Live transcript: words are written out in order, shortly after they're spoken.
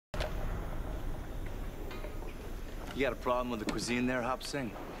You got a problem with the cuisine there, Hop Sing?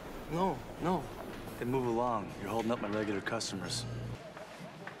 No, no. Then move along. You're holding up my regular customers.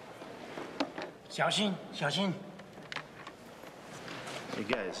 小心，小心。 Hey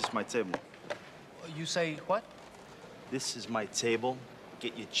guys, this is my table. You say what? This is my table.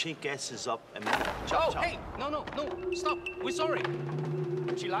 Get your chink asses up and chop, Oh, chop. hey, no, no, no, stop. We're sorry.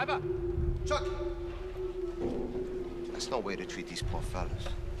 起来吧。 Chuck! That's no way to treat these poor fellas.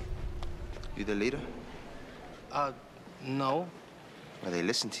 You the leader? No. Well, they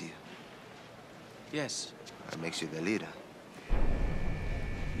listen to you. Yes. That makes you the leader.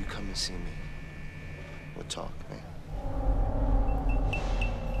 You come and see me. We'll talk, man.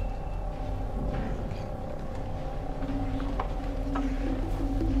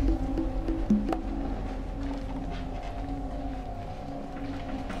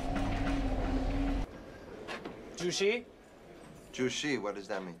 Jushi? Jushi, what does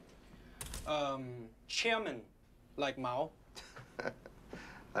that mean? Chairman, like Mao.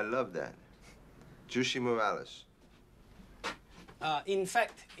 I love that. Jushi Morales. In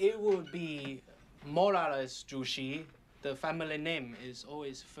fact, it would be Morales Jushi. The family name is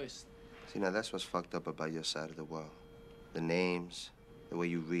always first. See, now that's what's fucked up about your side of the world. The names, the way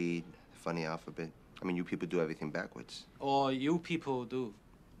you read, the funny alphabet. I mean, you people do everything backwards. Or you people do.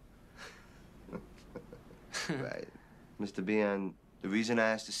 Right. Mr. Bian, the reason I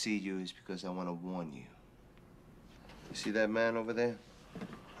asked to see you is because I want to warn you. You see that man over there?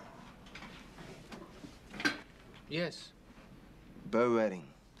 Yes. Burr Redding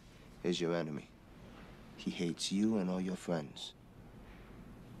is your enemy. He hates you and all your friends.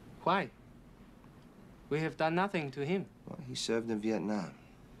 Why? We have done nothing to him. Well, he served in Vietnam.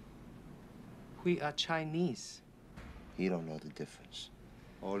 We are Chinese. He don't know the difference.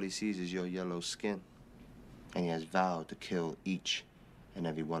 All he sees is your yellow skin. And he has vowed to kill each and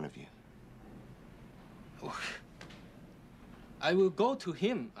every one of you. I will go to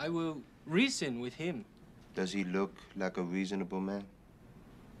him. I will reason with him. Does he look like a reasonable man?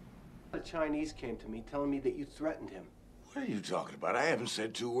 The Chinese came to me telling me that you threatened him. What are you talking about? I haven't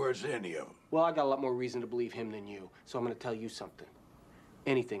said 2 words to any of them. Well, I got a lot more reason to believe him than you, so I'm gonna tell you something.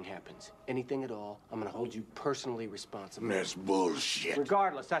 Anything happens, anything at all, I'm gonna hold you personally responsible. That's bullshit.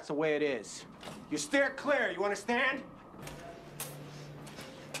 Regardless, that's the way it is. You steer clear, you understand?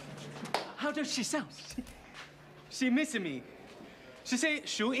 How does she sound? She missing me. She say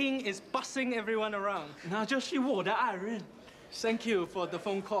Shu Ying is bossing everyone around. 那就是我的爱人. Thank you for the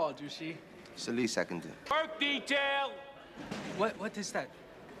phone call, Jushi. It's the least I can do. Work detail. What is that?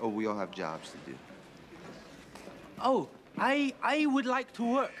 Oh, we all have jobs to do. Oh, I would like to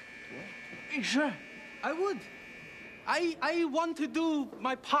work. Yeah? Sure, I would. I want to do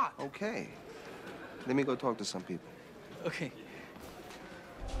my part. Okay. Let me go talk to some people. Okay.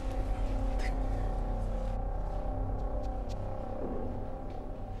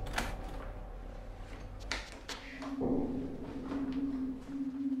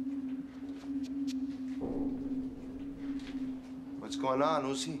 What's going on,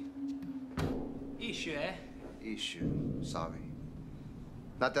 Uzi? Yixue. Yixue. Sorry.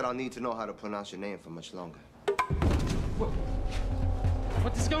 Not that I'll need to know how to pronounce your name for much longer.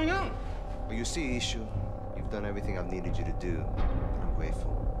 What is going on? Well, you see, Yixue, you've done everything I've needed you to do, and I'm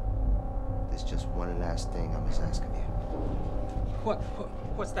grateful. There's just one last thing I must ask of you.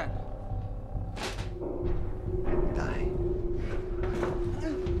 What's that? Die.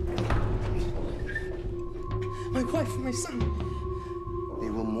 My wife, my son. They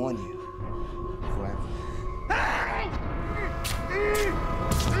will mourn you forever.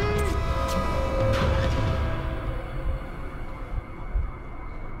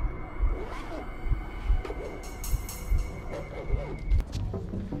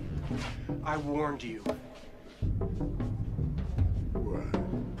 I warned you.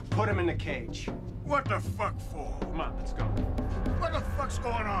 What? Put him in the cage. What the fuck for? Come on, let's go. What the fuck's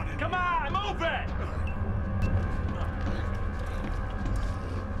going on here? Come on, move it!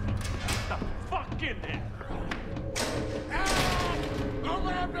 The fuck in there! Ah!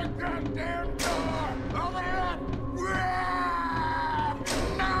 Open up the goddamn